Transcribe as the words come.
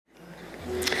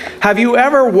Have you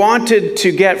ever wanted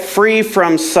to get free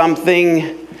from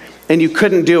something and you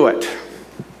couldn't do it?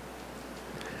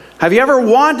 Have you ever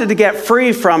wanted to get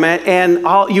free from it and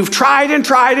you've tried and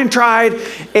tried and tried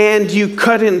and you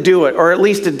couldn't do it, or at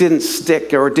least it didn't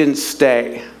stick or it didn't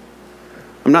stay?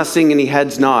 I'm not seeing any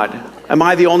heads nod. Am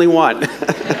I the only one?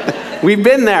 We've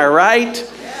been there, right?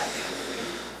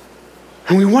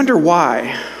 And we wonder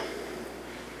why.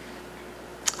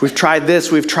 We've tried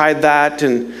this, we've tried that,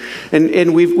 and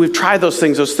we've tried those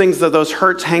things, those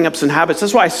hurts, hang-ups, and habits.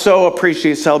 That's why I so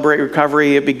appreciate Celebrate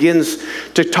Recovery. It begins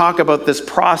to talk about this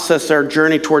process, our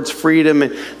journey towards freedom.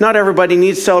 And not everybody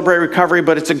needs Celebrate Recovery,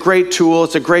 but it's a great tool,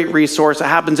 it's a great resource. It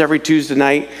happens every Tuesday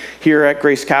night here at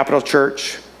Grace Capital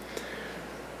Church.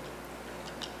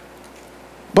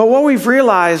 But what we've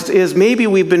realized is maybe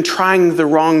we've been trying the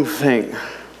wrong thing.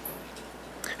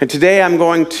 And today I'm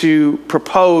going to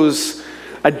propose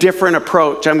a different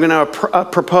approach. I'm going to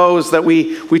propose that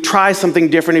we try something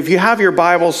different. If you have your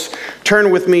Bibles,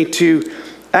 turn with me to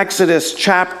Exodus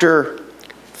chapter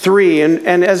 3.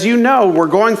 And as you know, we're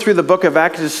going through the book of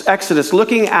Exodus,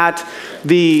 looking at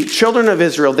the children of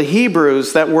Israel, the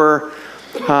Hebrews that were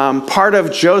part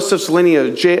of Joseph's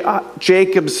lineage,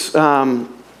 Jacob's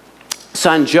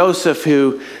son Joseph,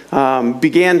 who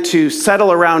began to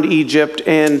settle around Egypt,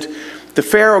 and the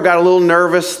Pharaoh got a little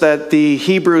nervous that the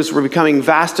Hebrews were becoming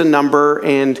vast in number,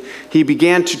 and he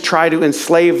began to try to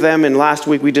enslave them. And last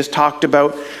week we just talked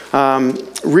about,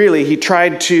 he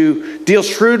tried to deal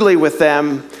shrewdly with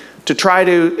them to try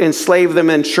to enslave them,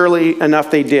 and surely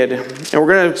enough they did. And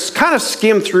we're going to kind of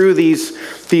skim through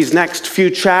these next few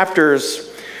chapters.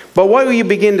 But what you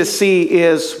begin to see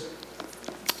is,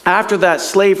 after that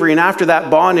slavery and after that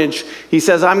bondage,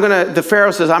 the Pharaoh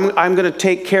says, I'm going to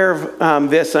take care of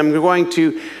this. I'm going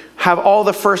to have all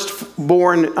the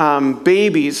firstborn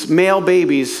babies, male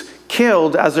babies,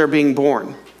 killed as they're being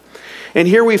born. And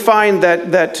here we find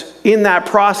that in that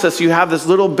process, you have this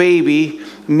little baby,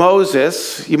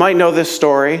 Moses, you might know this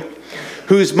story,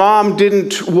 whose mom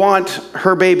didn't want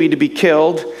her baby to be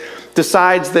killed,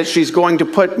 decides that she's going to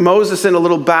put Moses in a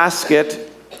little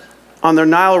basket on the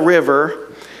Nile River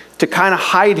to kind of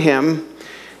hide him,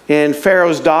 and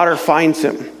Pharaoh's daughter finds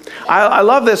him. I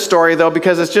love this story, though,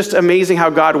 because it's just amazing how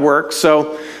God works.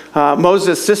 So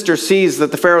Moses' sister sees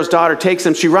that the Pharaoh's daughter takes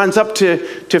him. She runs up to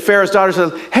Pharaoh's daughter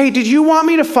and says, "Hey, did you want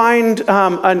me to find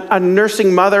a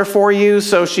nursing mother for you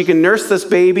so she can nurse this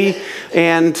baby?"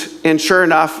 And sure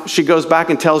enough, she goes back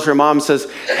and tells her mom, says,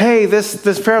 "Hey,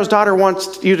 this Pharaoh's daughter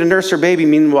wants you to nurse her baby."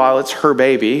 Meanwhile, it's her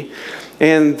baby.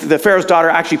 And the Pharaoh's daughter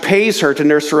actually pays her to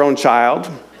nurse her own child,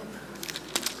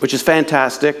 which is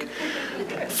fantastic,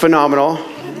 phenomenal.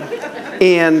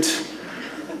 And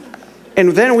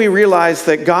then we realize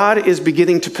that God is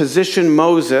beginning to position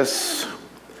Moses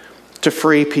to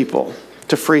free people,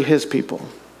 to free his people.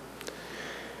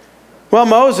 Well,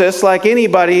 Moses, like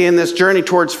anybody in this journey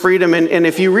towards freedom, and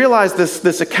if you realize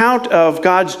this account of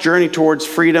God's journey towards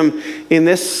freedom in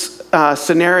this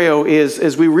scenario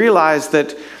is we realize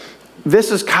that this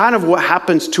is kind of what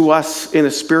happens to us in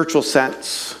a spiritual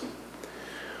sense.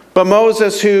 But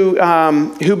Moses, who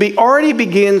already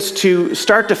begins to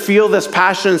start to feel this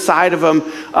passion inside of him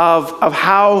of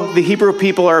how the Hebrew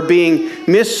people are being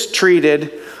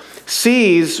mistreated,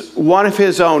 sees one of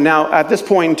his own. Now, at this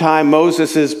point in time,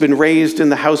 Moses has been raised in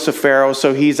the house of Pharaoh,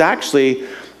 so he's actually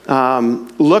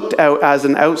looked out as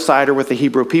an outsider with the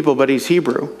Hebrew people, but he's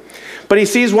Hebrew. But he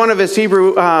sees one of his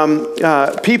Hebrew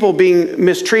people being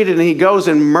mistreated, and he goes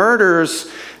and murders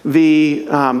the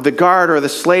guard or the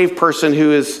slave person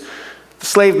who is the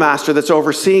slave master that's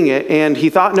overseeing it. And he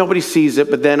thought nobody sees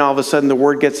it, but then all of a sudden the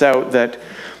word gets out that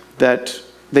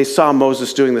they saw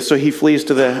Moses doing this. So he flees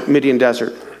to the Midian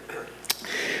desert.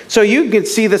 So you can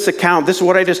see this account. This is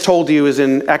what I just told you is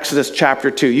in Exodus chapter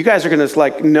 2. You guys are going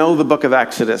to know the book of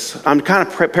Exodus. I'm kind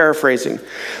of paraphrasing.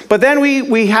 But then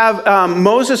we have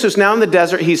Moses, who's now in the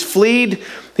desert. He's fled.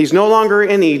 He's no longer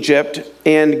in Egypt.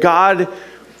 And God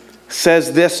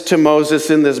says this to Moses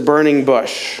in this burning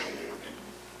bush.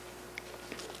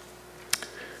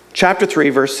 Chapter 3,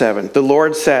 verse 7. The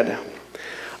Lord said,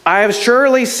 "I have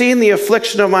surely seen the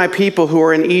affliction of my people who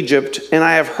are in Egypt, and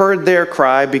I have heard their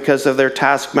cry because of their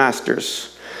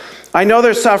taskmasters. I know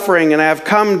their suffering, and I have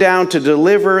come down to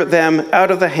deliver them out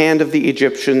of the hand of the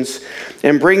Egyptians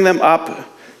and bring them up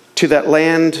to that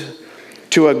land,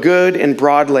 to a good and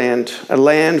broad land, a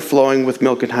land flowing with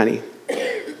milk and honey."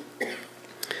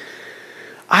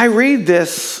 I read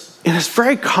this, and it's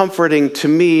very comforting to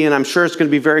me, and I'm sure it's going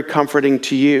to be very comforting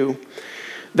to you,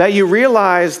 that you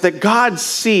realize that God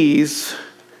sees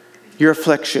your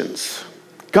afflictions.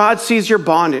 God sees your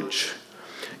bondage.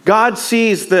 God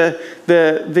sees the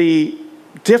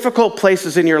difficult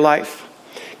places in your life.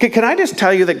 Can I just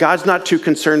tell you that God's not too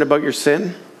concerned about your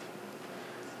sin?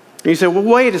 And you say, well,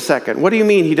 wait a second. What do you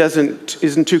mean he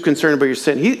isn't too concerned about your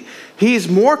sin? He's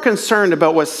more concerned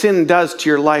about what sin does to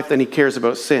your life than he cares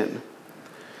about sin.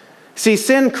 See,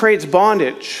 sin creates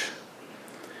bondage.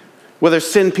 Whether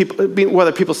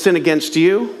people sin against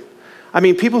you. I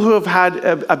mean, people who have had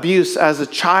abuse as a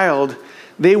child,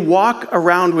 they walk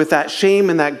around with that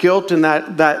shame and that guilt and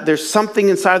that there's something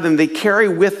inside them they carry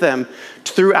with them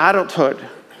through adulthood,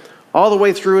 all the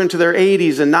way through into their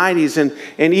 80s and 90s.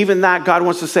 And even that, God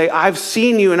wants to say, I've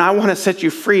seen you and I want to set you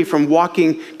free from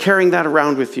carrying that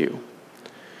around with you.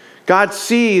 God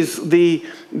sees the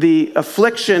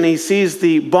affliction, he sees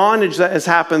the bondage that has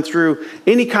happened through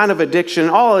any kind of addiction.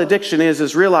 All addiction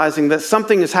is realizing that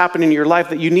something has happened in your life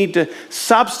that you need to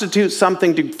substitute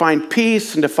something to find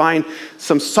peace and to find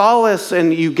some solace,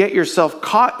 and you get yourself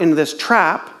caught in this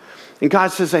trap. And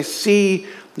God says, I see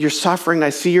your suffering, I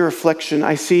see your affliction,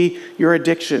 I see your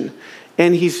addiction.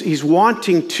 And he's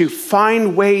wanting to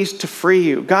find ways to free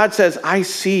you. God says, I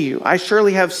see you. I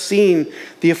surely have seen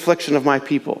the affliction of my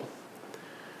people.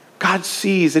 God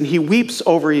sees and he weeps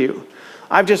over you.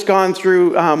 I've just gone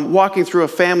through, walking through a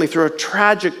family through a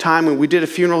tragic time when we did a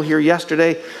funeral here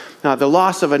yesterday, the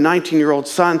loss of a 19-year-old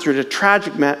son through the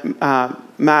tragic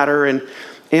matter. And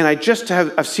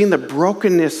I've seen the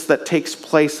brokenness that takes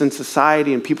place in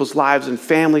society and people's lives and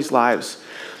families' lives.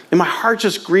 And my heart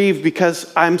just grieved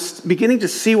because I'm beginning to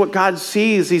see what God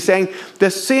sees. He's saying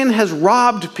the sin has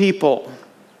robbed people,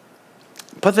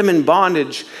 put them in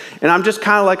bondage. And I'm just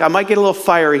kind of like, I might get a little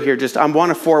fiery here. I want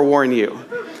to forewarn you.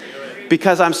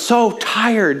 Because I'm so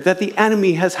tired that the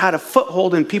enemy has had a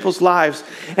foothold in people's lives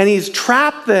and he's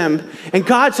trapped them. And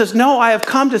God says, no, I have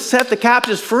come to set the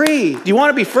captives free. Do you want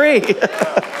to be free?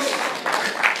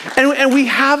 and we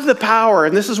have the power.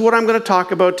 And this is what I'm going to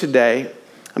talk about today.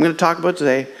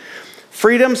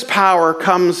 Freedom's power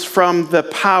comes from the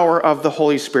power of the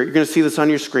Holy Spirit. You're going to see this on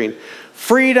your screen.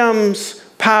 Freedom's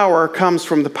power comes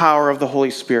from the power of the Holy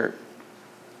Spirit.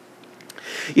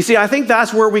 You see, I think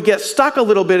that's where we get stuck a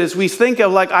little bit, is we think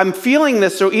of like, I'm feeling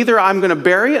this, so either I'm going to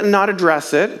bury it and not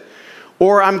address it,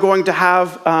 or I'm going to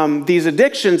have these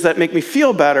addictions that make me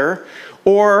feel better,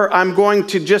 or I'm going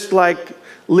to just like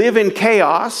live in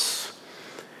chaos.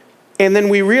 And then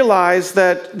we realize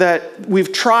that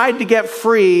we've tried to get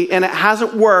free and it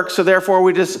hasn't worked, so therefore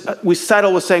we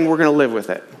settle with saying we're going to live with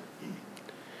it.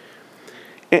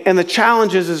 And the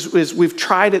challenge is we've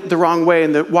tried it the wrong way.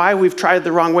 And why we've tried it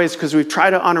the wrong way is because we've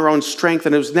tried it on our own strength,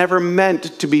 and it was never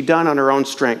meant to be done on our own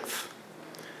strength.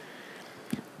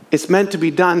 It's meant to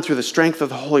be done through the strength of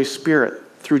the Holy Spirit,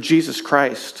 through Jesus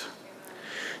Christ.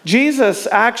 Jesus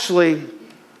actually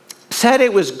said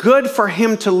it was good for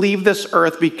him to leave this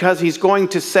earth because he's going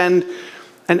to send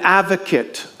an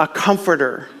advocate, a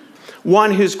comforter,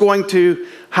 one who's going to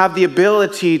have the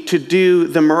ability to do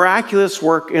the miraculous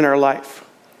work in our life.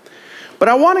 But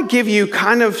I want to give you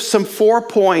kind of some 4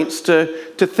 points to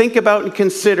think about and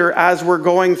consider as we're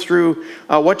going through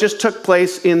what just took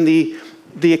place in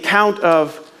the account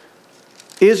of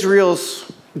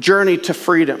Israel's journey to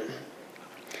freedom.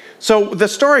 So the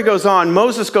story goes on.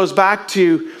 Moses goes back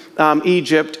to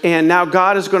Egypt, and now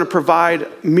God is going to provide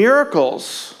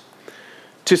miracles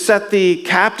to set the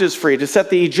captives free, to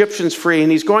set the Egyptians free,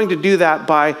 and he's going to do that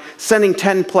by sending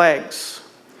 10 plagues.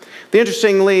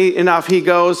 Interestingly enough, he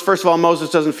goes, first of all, Moses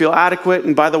doesn't feel adequate.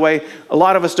 And by the way, a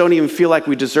lot of us don't even feel like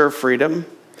we deserve freedom.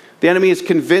 The enemy has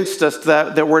convinced us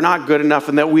that we're not good enough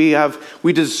and that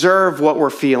we deserve what we're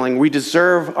feeling. We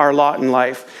deserve our lot in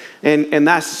life. And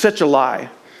that's such a lie.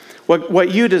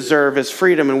 What you deserve is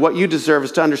freedom, and what you deserve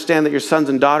is to understand that you're sons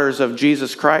and daughters of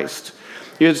Jesus Christ.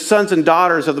 You're sons and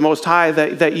daughters of the Most High,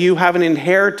 that you have an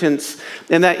inheritance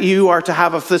and that you are to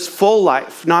have this full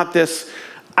life, not this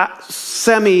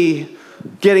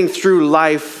getting through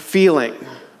life feeling.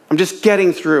 I'm just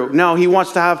getting through. No, he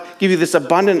wants to give you this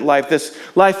abundant life, this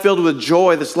life filled with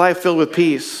joy, this life filled with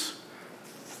peace.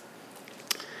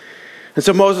 And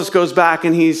so Moses goes back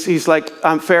and he's like,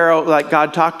 Pharaoh, like,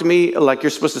 God talked to me, like,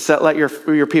 you're supposed to let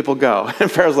your people go.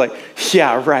 And Pharaoh's like,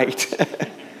 yeah, right.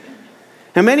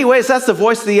 In many ways, that's the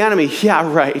voice of the enemy.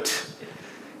 Yeah, right.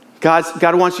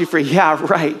 God wants you free. Yeah,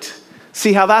 right.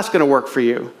 See how that's going to work for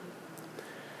you.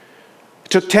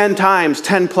 Took 10 times,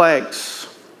 10 plagues.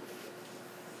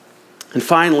 And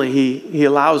finally, he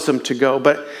allows them to go.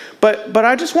 But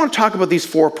I just want to talk about these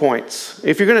 4 points.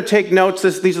 If you're going to take notes,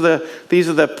 these are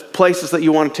the places that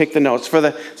you want to take the notes.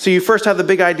 So you first have the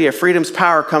big idea. Freedom's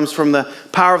power comes from the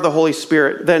power of the Holy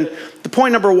Spirit. Then the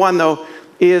point number 1, though,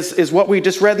 is what we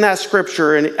just read in that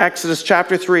scripture in Exodus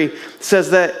chapter 3. It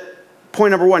says that,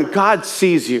 point number 1, God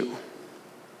sees you.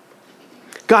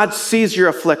 God sees your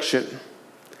affliction.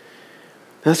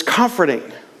 That's comforting.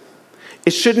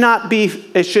 It should not be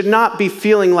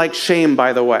feeling like shame,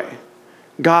 by the way.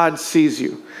 God sees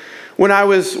you. When I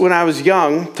was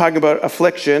young, talking about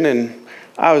affliction, and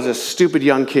I was a stupid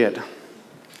young kid.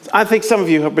 I think some of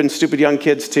you have been stupid young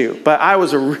kids too, but I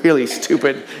was a really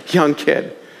stupid young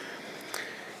kid.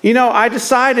 You know, I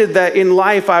decided that in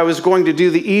life I was going to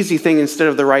do the easy thing instead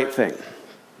of the right thing.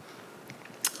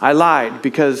 I lied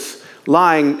because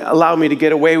lying allowed me to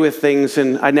get away with things,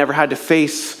 and I never had to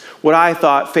face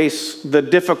the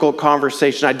difficult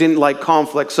conversation. I didn't like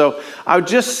conflict, so I would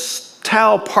just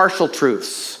tell partial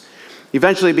truths.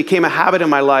 Eventually it became a habit in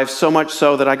my life, so much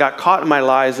so that I got caught in my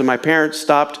lies and my parents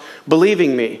stopped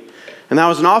believing me. And that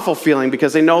was an awful feeling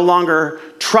because they no longer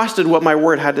trusted what my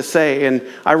word had to say, and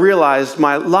I realized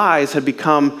my lies had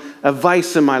become a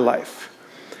vice in my life.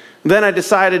 Then I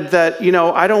decided that,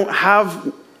 I don't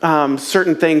have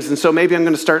certain things, and so maybe I'm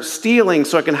going to start stealing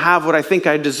so I can have what I think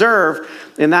I deserve,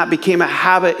 and that became a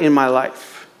habit in my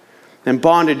life and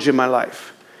bondage in my life.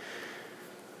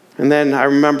 And then I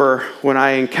remember when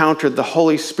I encountered the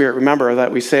Holy Spirit. Remember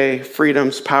that we say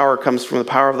freedom's power comes from the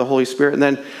power of the Holy Spirit. And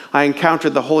then I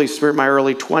encountered the Holy Spirit in my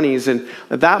early 20s, and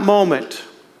at that moment,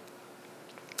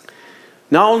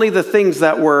 not only the things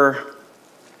that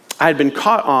I had been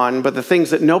caught on, but the things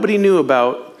that nobody knew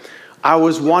about, I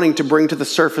was wanting to bring to the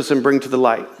surface and bring to the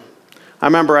light. I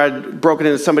remember I'd broken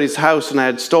into somebody's house and I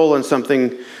had stolen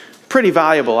something pretty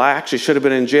valuable. I actually should have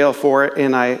been in jail for it.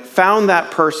 And I found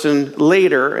that person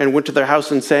later and went to their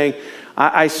house and saying,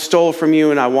 I stole from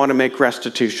you and I want to make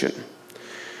restitution.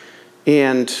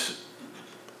 And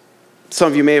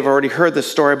some of you may have already heard this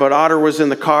story, but Otter was in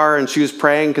the car and she was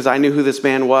praying because I knew who this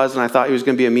man was and I thought he was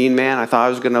going to be a mean man. I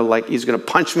thought he's going to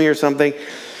punch me or something.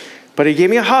 But he gave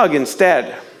me a hug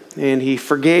instead. And he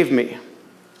forgave me.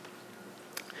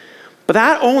 But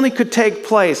that only could take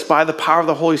place by the power of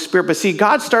the Holy Spirit. But see,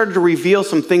 God started to reveal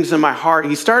some things in my heart.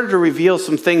 He started to reveal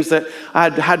some things that I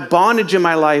had bondage in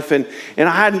my life, and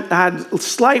I had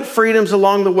slight freedoms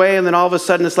along the way, and then all of a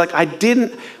sudden it's like I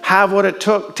didn't have what it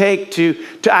take to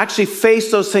actually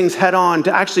face those things head on,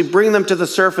 to actually bring them to the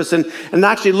surface and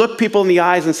actually look people in the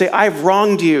eyes and say, I've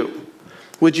wronged you.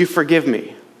 Would you forgive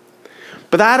me?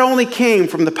 But that only came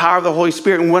from the power of the Holy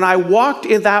Spirit. And when I walked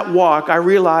in that walk, I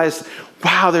realized,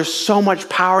 wow, there's so much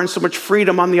power and so much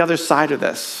freedom on the other side of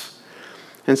this.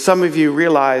 And some of you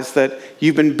realize that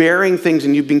you've been bearing things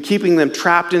and you've been keeping them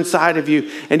trapped inside of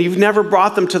you, and you've never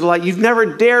brought them to the light. You've never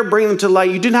dared bring them to the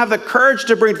light. You didn't have the courage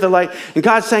to bring to the light. And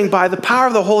God's saying, by the power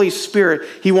of the Holy Spirit,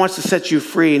 He wants to set you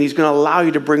free, and He's going to allow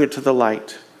you to bring it to the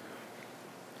light.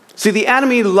 See, the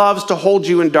enemy loves to hold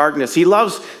you in darkness. He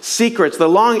loves secrets.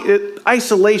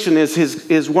 Isolation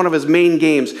is one of his main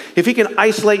games. If he can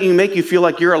isolate you, make you feel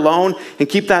like you're alone, and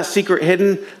keep that secret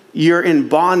hidden, you're in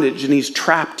bondage and he's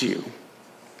trapped you.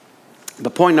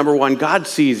 But point number 1, God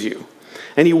sees you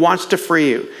and He wants to free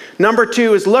you. Number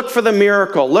 2 is look for the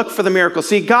miracle. Look for the miracle.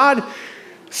 See, God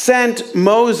sent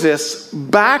Moses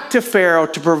back to Pharaoh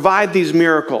to provide these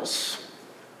miracles.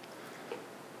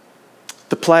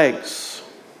 The plagues.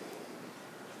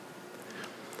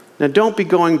 Now, don't be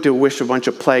going to wish a bunch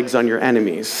of plagues on your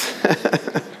enemies.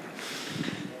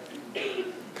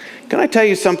 Can I tell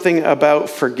you something about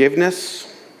forgiveness?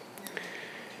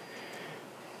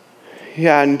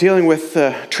 Yeah, in dealing with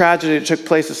the tragedy that took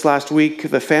place this last week,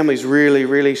 the family's really,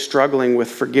 really struggling with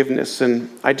forgiveness. And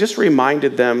I just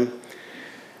reminded them,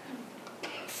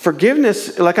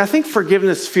 forgiveness, I think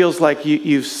forgiveness feels like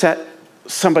you've set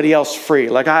somebody else free.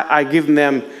 Like I give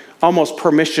them almost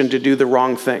permission to do the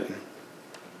wrong thing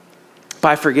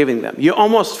by forgiving them. You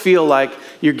almost feel like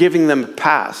you're giving them a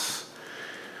pass.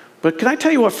 But can I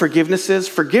tell you what forgiveness is?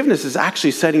 Forgiveness is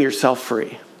actually setting yourself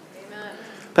free. Amen.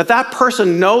 That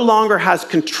person no longer has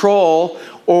control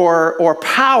or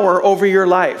power over your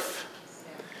life.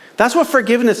 That's what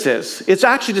forgiveness is. It's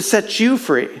actually to set you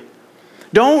free.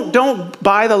 Don't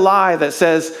buy the lie that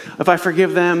says, if I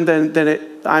forgive them,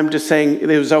 then I'm just saying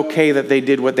it was okay that they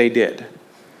did what they did.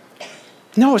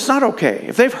 No, it's not okay.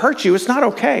 If they've hurt you, it's not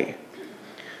okay.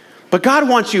 But God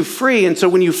wants you free, and so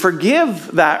when you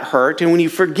forgive that hurt and when you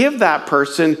forgive that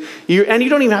person, and you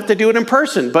don't even have to do it in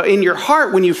person, but in your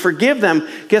heart, when you forgive them,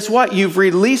 guess what? You've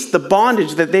released the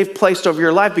bondage that they've placed over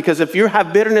your life, because if you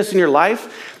have bitterness in your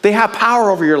life, they have power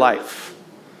over your life.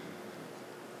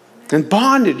 And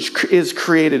bondage is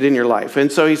created in your life. And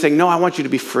so He's saying, no, I want you to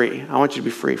be free. I want you to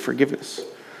be free. Forgiveness.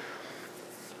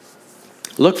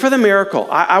 Look for the miracle.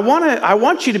 I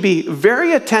want you to be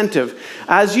very attentive.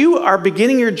 As you are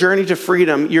beginning your journey to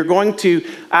freedom, you're going to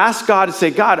ask God to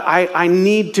say, God, I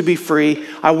need to be free.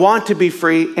 I want to be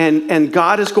free. And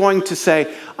God is going to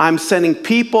say, I'm sending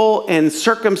people and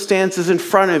circumstances in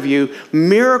front of you,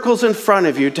 miracles in front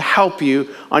of you to help you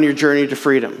on your journey to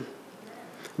freedom.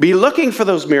 Be looking for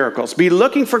those miracles. Be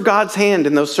looking for God's hand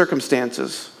in those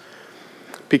circumstances.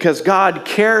 Because God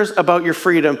cares about your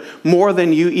freedom more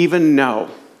than you even know.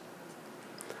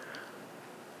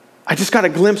 I just got a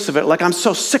glimpse of it. Like, I'm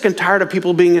so sick and tired of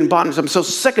people being in bondage. I'm so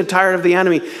sick and tired of the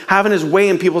enemy having his way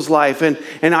in people's life. And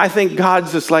I think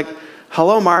God's just like,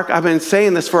 hello, Mark, I've been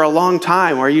saying this for a long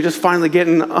time. Are you just finally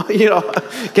getting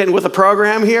with the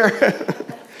program here?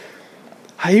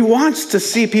 He wants to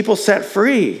see people set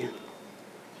free.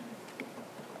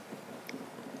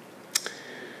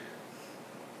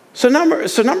 So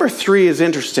number 3 is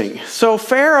interesting. So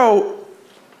Pharaoh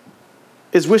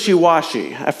is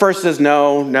wishy-washy. At first he says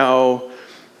no.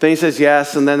 Then he says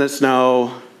yes, and then it's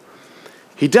no.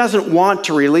 He doesn't want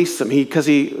to release them because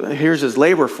here's his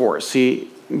labor force.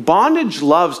 Bondage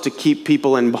loves to keep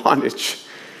people in bondage.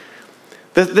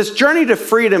 This journey to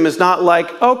freedom is not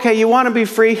like, okay, you want to be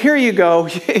free? Here you go.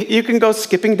 You can go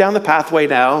skipping down the pathway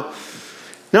now.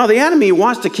 No, the enemy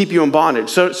wants to keep you in bondage.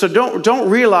 So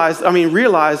realize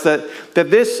that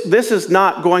this is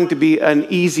not going to be an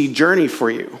easy journey for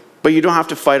you. But you don't have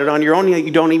to fight it on your own. You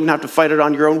don't even have to fight it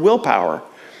on your own willpower.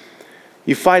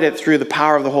 You fight it through the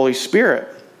power of the Holy Spirit.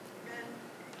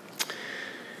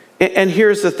 And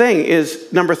here's the thing,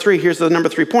 is number 3, here's the number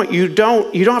 3 point. You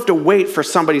don't have to wait for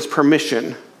somebody's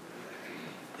permission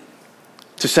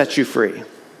to set you free.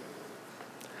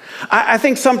 I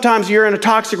think sometimes you're in a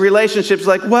toxic relationship. It's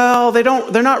like, well,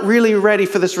 they're not really ready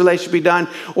for this relationship to be done.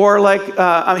 Or like,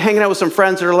 I'm hanging out with some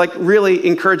friends that are like really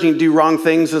encouraging to do wrong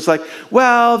things. It's like,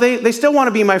 well, they still want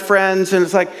to be my friends. And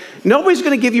it's like, nobody's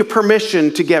going to give you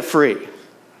permission to get free.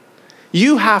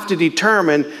 You have to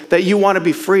determine that you want to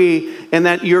be free and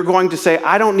that you're going to say,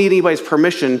 I don't need anybody's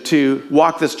permission to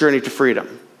walk this journey to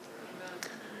freedom.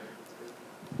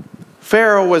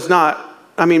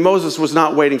 Moses was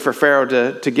not waiting for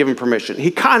Pharaoh to give him permission. He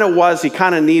kind of was. He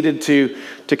kind of needed to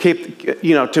keep,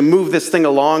 to move this thing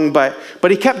along, but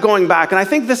he kept going back. And I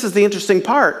think this is the interesting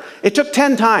part. It took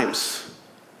 10 times.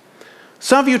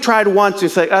 Some of you tried once, you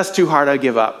say, that's too hard, I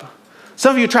give up.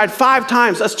 Some of you tried 5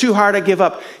 times, that's too hard, I give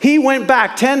up. He went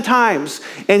back 10 times,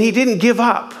 and he didn't give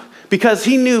up because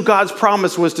he knew God's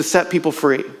promise was to set people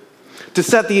free, to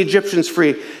set the Egyptians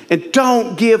free. And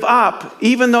don't give up.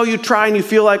 Even though you try and you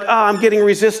feel like, I'm getting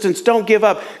resistance, don't give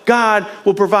up. God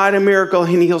will provide a miracle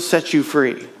and he'll set you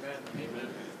free. Amen.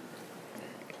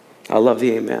 I love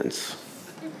the amens.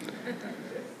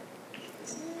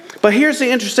 But here's the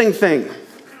interesting thing.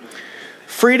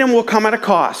 Freedom will come at a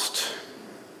cost.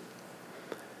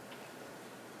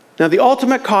 Now, the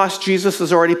ultimate cost, Jesus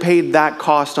has already paid that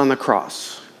cost on the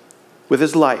cross with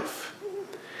his life.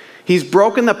 He's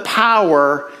broken the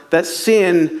power that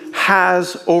sin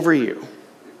has over you.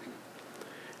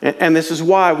 And this is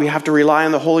why we have to rely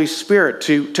on the Holy Spirit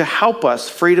to help us.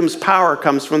 Freedom's power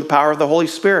comes from the power of the Holy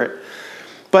Spirit.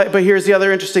 But here's the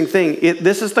other interesting thing.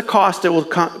 This is the cost it will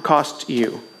cost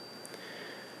you.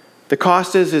 The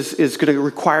cost is going to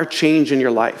require change in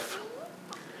your life.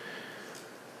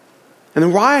 And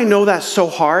then why I know that's so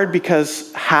hard,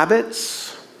 because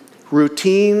habits,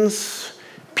 routines,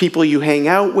 people you hang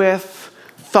out with,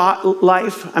 thought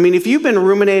life. If you've been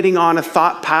ruminating on a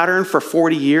thought pattern for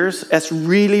 40 years, it's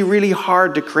really, really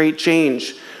hard to create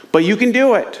change. But you can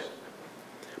do it.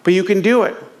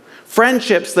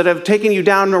 Friendships that have taken you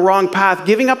down the wrong path,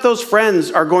 giving up those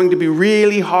friends are going to be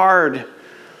really hard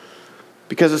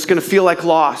because it's going to feel like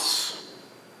loss.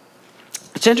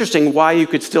 It's interesting why you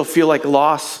could still feel like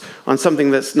loss on something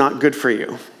that's not good for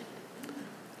you.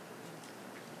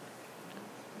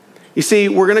 You see,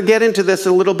 we're going to get into this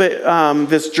a little bit,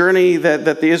 this journey that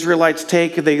the Israelites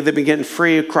take. They've been getting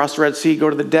free across the Red Sea,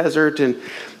 go to the desert, and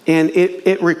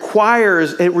it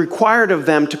required of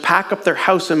them to pack up their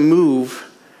house and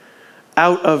move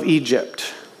out of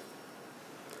Egypt.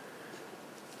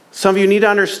 Some of you need to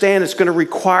understand it's going to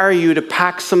require you to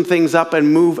pack some things up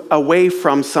and move away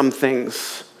from some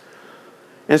things.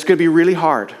 And it's going to be really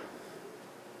hard.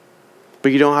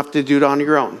 But you don't have to do it on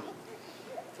your own.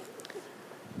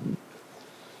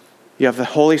 You have the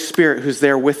Holy Spirit who's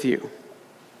there with you.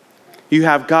 You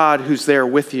have God who's there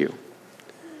with you.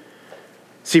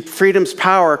 See, freedom's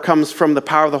power comes from the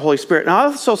power of the Holy Spirit. And I'll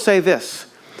also say this.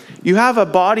 You have a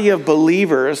body of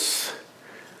believers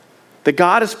that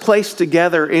God has placed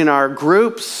together in our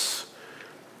groups,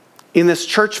 in this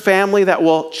church family that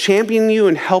will champion you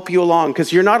and help you along,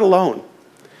 because you're not alone.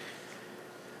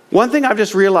 One thing I've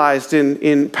just realized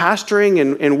in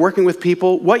pastoring and working with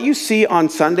people, what you see on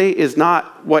Sunday is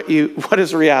not what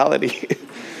is reality.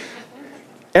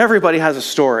 Everybody has a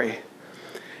story,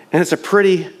 and it's a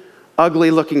pretty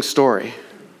ugly looking story.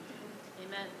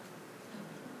 Amen.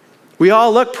 We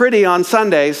all look pretty on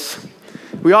Sundays.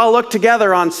 We all look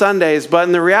together on Sundays, but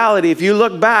in the reality, if you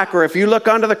look back or if you look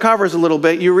under the covers a little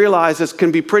bit, you realize this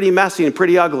can be pretty messy and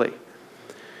pretty ugly.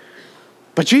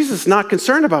 But Jesus is not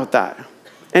concerned about that.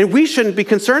 And we shouldn't be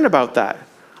concerned about that.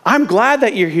 I'm glad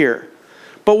that you're here.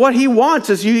 But what he wants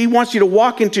is he wants you to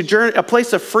walk into a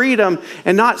place of freedom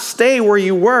and not stay where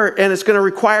you were, and it's going to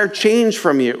require change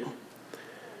from you.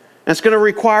 And it's going to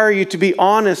require you to be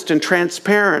honest and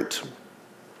transparent.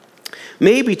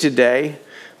 Maybe today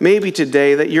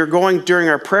that you're going during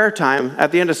our prayer time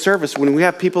at the end of service when we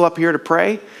have people up here to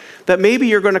pray, that maybe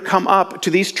you're going to come up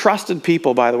to these trusted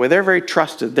people, by the way. They're very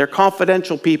trusted. They're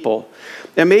confidential people.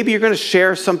 And maybe you're going to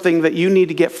share something that you need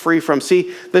to get free from.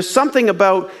 See, there's something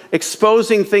about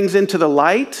exposing things into the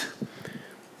light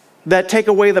that take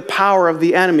away the power of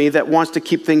the enemy that wants to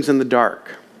keep things in the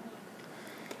dark.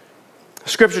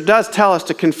 Scripture does tell us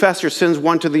to confess your sins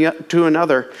one to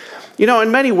another. You know, in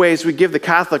many ways, we give the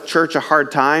Catholic Church a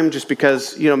hard time just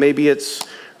because, maybe it's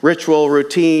ritual,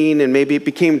 routine, and maybe it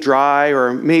became dry,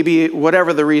 or maybe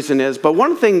whatever the reason is. But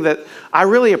one thing that I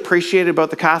really appreciated about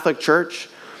the Catholic Church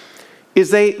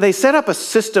is they set up a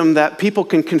system that people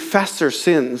can confess their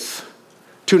sins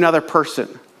to another person.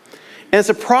 And it's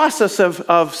a process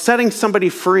of setting somebody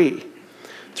free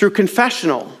through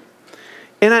confessional.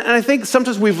 And I think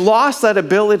sometimes we've lost that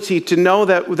ability to know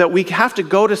that we have to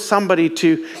go to somebody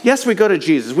yes, we go to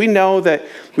Jesus. We know that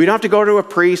we don't have to go to a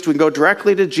priest. We can go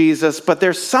directly to Jesus. But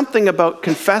there's something about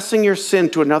confessing your sin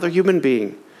to another human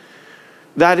being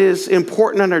that is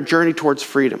important on our journey towards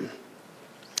freedom.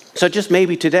 So just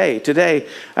maybe today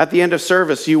at the end of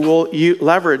service, you will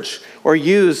leverage or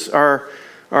use our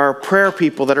prayer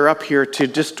people that are up here to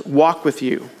just walk with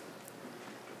you.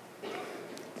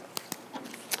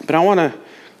 But I want to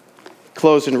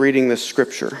close in reading this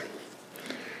scripture.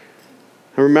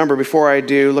 And remember, before I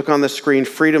do, look on the screen.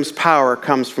 Freedom's power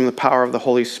comes from the power of the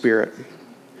Holy Spirit.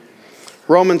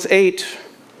 Romans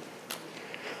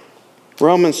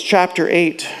chapter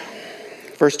 8,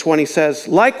 verse 20 says,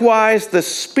 likewise,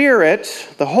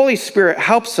 the Holy Spirit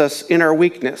helps us in our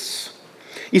weakness.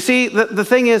 You see, the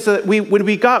thing is that when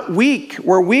we got weak,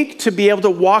 we're weak to be able to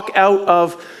walk out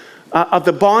of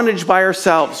the bondage by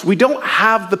ourselves. We don't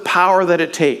have the power that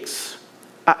it takes.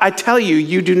 I tell you,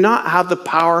 you do not have the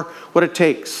power what it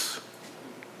takes.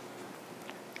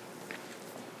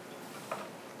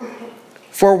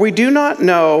 For we do not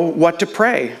know what to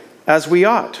pray as we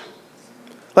ought.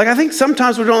 I think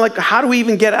sometimes we don't how do we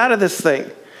even get out of this thing?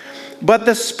 But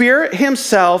the Spirit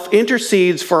himself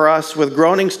intercedes for us with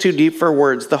groanings too deep for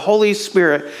words. The Holy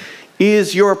Spirit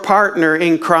is your partner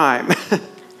in crime.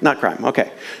 Not crime,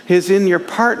 okay. Is in your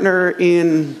partner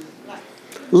in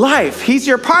life. He's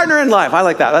your partner in life. I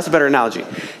like that. That's a better analogy.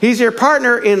 He's your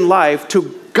partner in life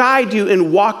to guide you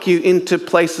and walk you into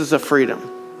places of freedom.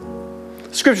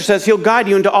 Scripture says he'll guide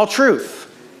you into all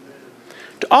truth.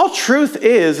 All truth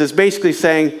is basically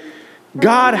saying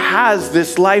God has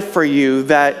this life for you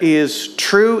that is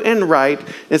true and right.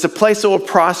 It's a place that will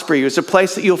prosper you. It's a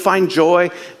place that you'll find joy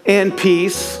and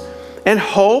peace and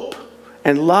hope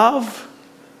and love.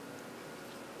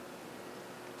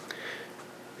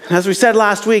 As we said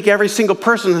last week, every single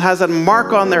person has a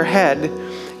mark on their head,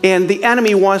 and the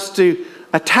enemy wants to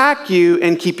attack you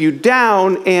and keep you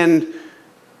down and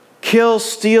kill,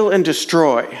 steal, and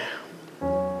destroy.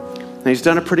 And he's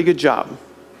done a pretty good job.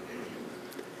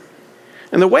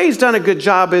 And the way he's done a good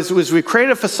job is we've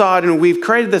created a facade, and we've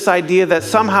created this idea that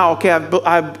somehow, okay,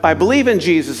 I believe in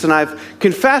Jesus, and I've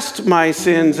confessed my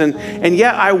sins, and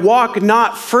yet I walk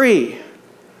not free.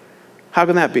 How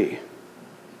can that be?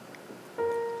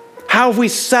 How have we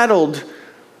settled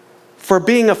for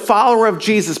being a follower of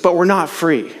Jesus, but we're not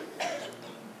free?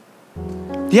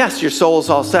 Yes, your soul is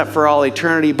all set for all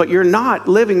eternity, but you're not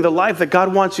living the life that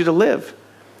God wants you to live.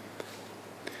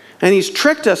 And he's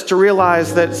tricked us to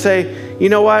realize that, say, you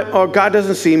know what? Oh, God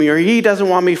doesn't see me, or he doesn't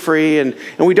want me free, and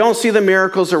we don't see the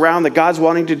miracles around that God's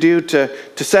wanting to do to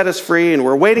set us free, and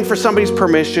we're waiting for somebody's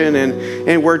permission,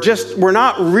 and we're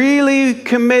not really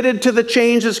committed to the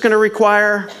change it's going to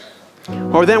require.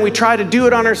 Or then we try to do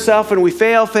it on ourselves and we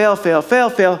fail.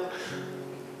 Then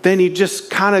you just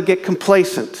kind of get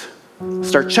complacent.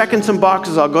 Start checking some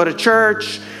boxes. I'll go to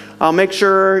church. I'll make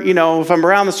sure, if I'm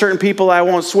around the certain people, I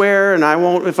won't swear, and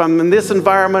if I'm in this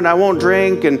environment, I won't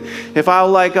drink, and if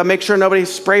I'll make sure nobody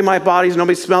spray my bodies,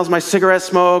 nobody smells my cigarette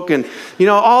smoke, and,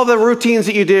 all the routines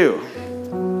that you do.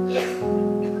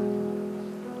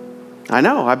 I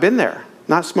know, I've been there.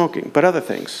 Not smoking, but other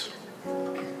things.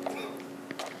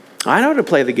 I know how to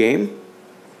play the game,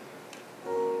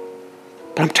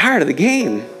 but I'm tired of the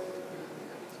game.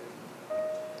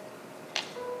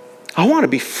 I want to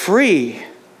be free.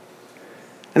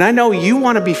 And I know you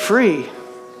want to be free.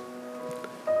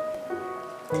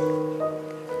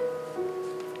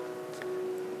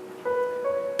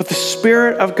 But the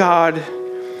Spirit of God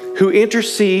who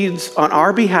intercedes on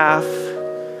our behalf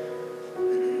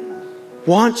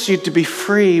wants you to be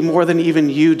free more than even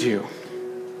you do.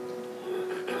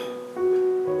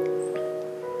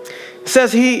 It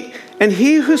says he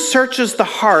who searches the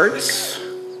hearts,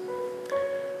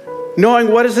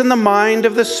 knowing what is in the mind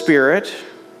of the Spirit,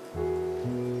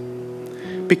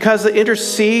 because it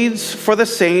intercedes for the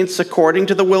saints according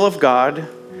to the will of God.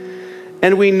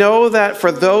 And we know that for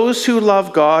those who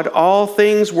love God, all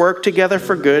things work together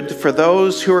for good, for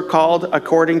those who are called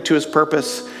according to his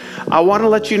purpose. I want to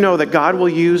let you know that God will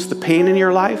use the pain in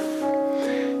your life.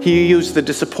 He'll use the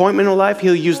disappointment in life.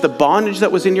 He'll use the bondage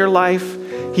that was in your life.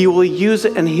 He will use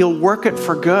it and he'll work it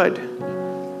for good.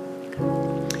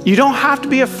 You don't have to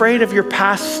be afraid of your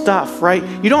past stuff, right?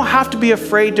 You don't have to be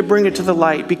afraid to bring it to the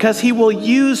light, because he will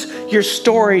use your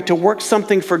story to work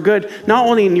something for good, not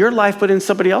only in your life, but in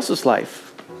somebody else's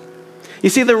life. You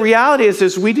see, the reality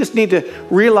is we just need to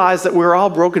realize that we're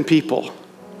all broken people.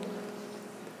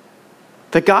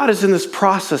 That God is in this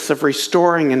process of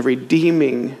restoring and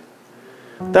redeeming,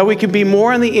 that we can be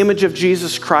more in the image of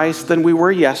Jesus Christ than we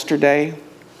were yesterday.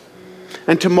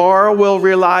 And tomorrow we'll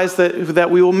realize that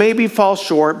we will maybe fall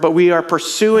short, but we are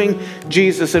pursuing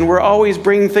Jesus, and we're always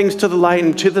bringing things to the light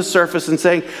and to the surface and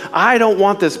saying, I don't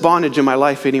want this bondage in my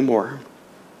life anymore.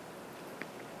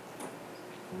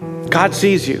 God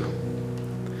sees you.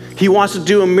 He wants to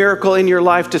do a miracle in your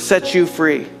life to set you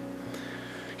free.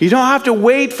 You don't have to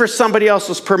wait for somebody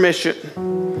else's permission,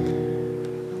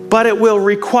 but it will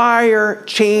require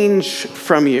change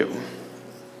from you.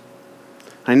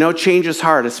 I know change is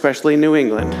hard, especially in New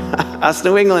England. Us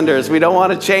New Englanders, we don't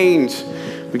want to change.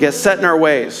 We get set in our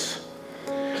ways.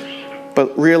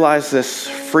 But realize this,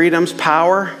 freedom's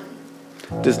power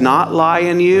does not lie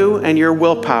in you and your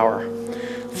willpower.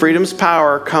 Freedom's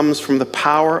power comes from the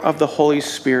power of the Holy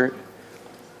Spirit,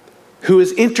 who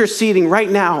is interceding right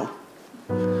now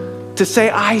to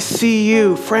say, I see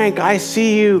you, Frank, I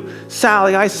see you,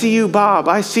 Sally, I see you, Bob,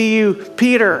 I see you,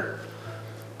 Peter.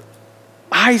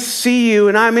 I see you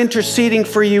and I'm interceding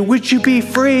for you. Would you be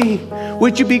free?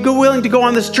 Would you be willing to go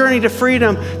on this journey to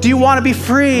freedom? Do you want to be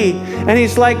free? And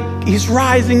he's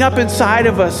rising up inside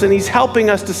of us and he's helping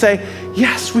us to say,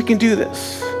 yes, we can do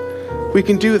this. We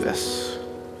can do this.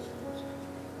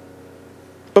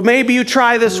 But maybe you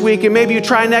try this week and maybe you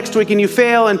try next week and you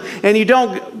fail and you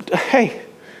don't. Hey,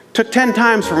 took 10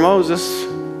 times for Moses.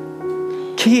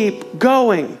 Keep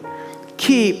going.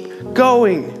 Keep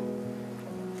going.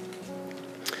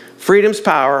 Freedom's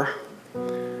power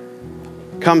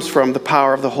comes from the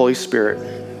power of the Holy Spirit.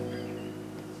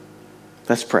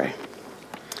 Let's pray.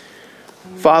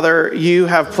 Father, you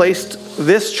have placed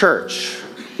this church,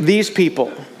 these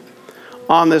people,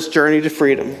 on this journey to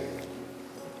freedom.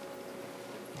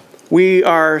 We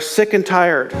are sick and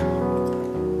tired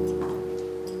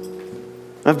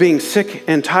of being sick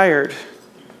and tired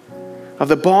of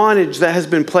the bondage that has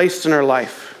been placed in our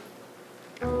life.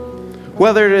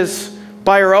 Whether it is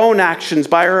by our own actions,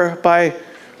 by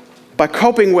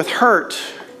coping with hurt,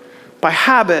 by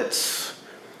habits,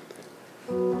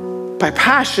 by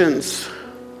passions,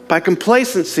 by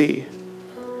complacency,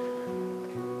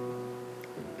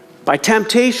 by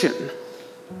temptation,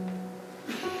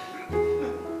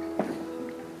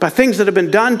 by things that have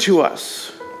been done to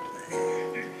us,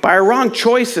 by our wrong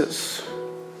choices,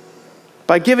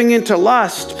 by giving into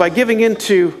lust, by giving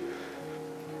into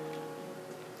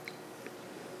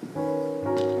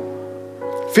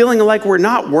feeling like we're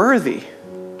not worthy.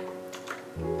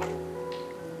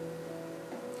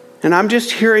 And I'm just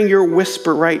hearing your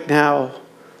whisper right now,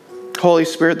 Holy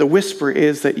Spirit. The whisper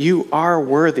is that you are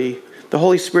worthy. The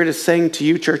Holy Spirit is saying to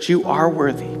you, church, you are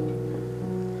worthy.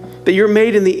 That you're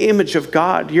made in the image of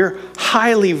God. You're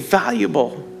highly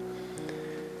valuable.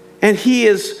 And he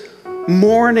is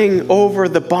mourning over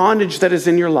the bondage that is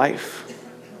in your life.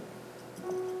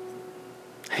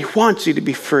 He wants you to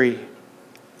be free.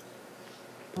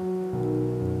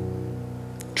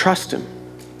 Trust him.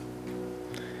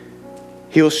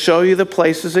 He'll show you the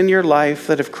places in your life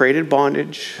that have created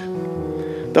bondage,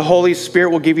 The Holy Spirit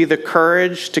will give you the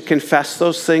courage to confess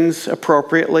those things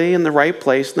appropriately in the right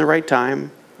place, in the right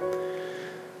time.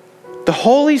 The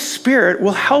Holy Spirit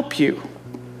will help you.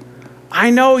 I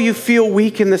know you feel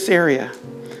weak in this area,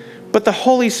 but the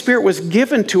Holy Spirit was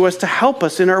given to us to help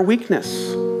us in our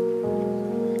weakness.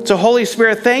 So Holy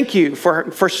Spirit, thank you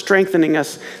for strengthening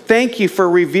us. Thank you for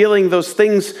revealing those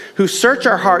things who search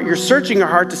our heart. You're searching our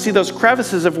heart to see those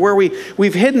crevices of where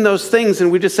we've hidden those things,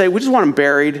 and we just say, we just want them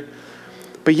buried.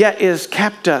 But yet it has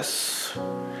kept us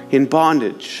in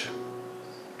bondage.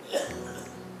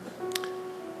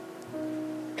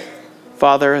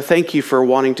 Father, thank you for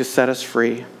wanting to set us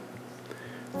free.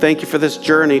 Thank you for this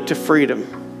journey to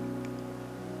freedom.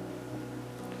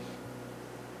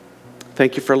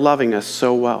 Thank you for loving us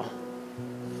so well.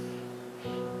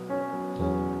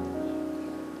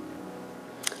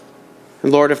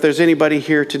 And Lord, if there's anybody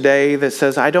here today that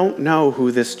says, I don't know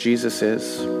who this Jesus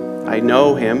is. I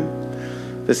know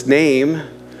him, this name,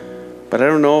 but I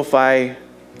don't know if I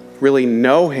really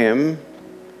know him.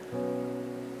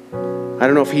 I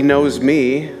don't know if he knows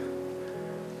me.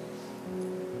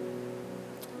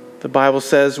 The Bible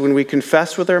says when we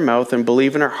confess with our mouth and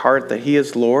believe in our heart that he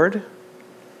is Lord,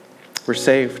 we're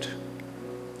saved.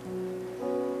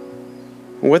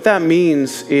 And what that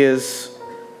means is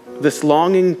this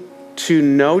longing to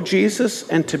know Jesus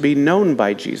and to be known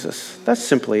by Jesus. That's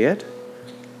simply it.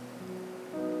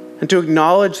 And to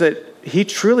acknowledge that he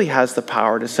truly has the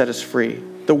power to set us free.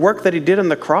 The work that he did on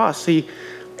the cross, he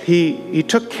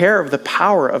took care of the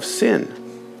power of sin.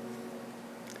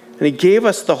 And he gave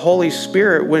us the Holy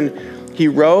Spirit when he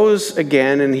rose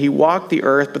again and he walked the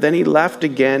earth, but then he left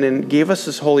again and gave us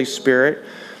his Holy Spirit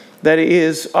that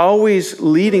is always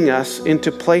leading us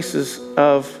into places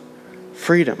of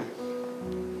freedom.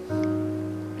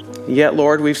 Yet,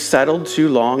 Lord, we've settled too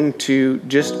long to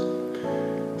just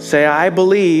say, I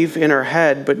believe in our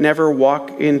head, but never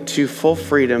walk into full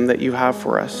freedom that you have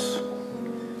for us.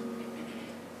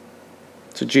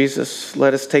 So Jesus,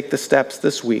 let us take the steps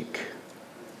this week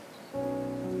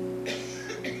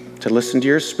to listen to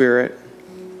your Spirit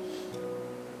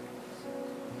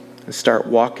and start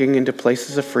walking into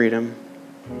places of freedom,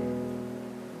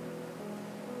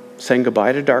 saying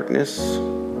goodbye to darkness,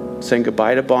 saying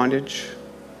goodbye to bondage,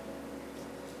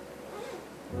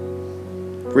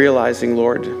 realizing,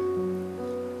 Lord,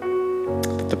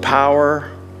 that the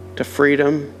power to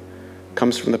freedom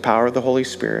comes from the power of the Holy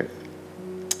Spirit.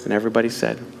 And everybody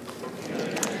said,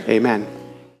 Amen.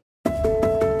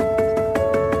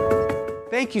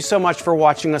 Thank you so much for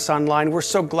watching us online. We're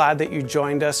so glad that you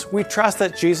joined us. We trust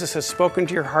that Jesus has spoken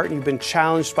to your heart and you've been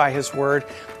challenged by his word.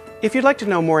 If you'd like to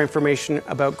know more information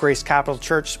about Grace Capital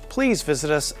Church, please visit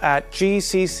us at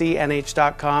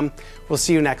gccnh.com. We'll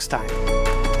see you next time.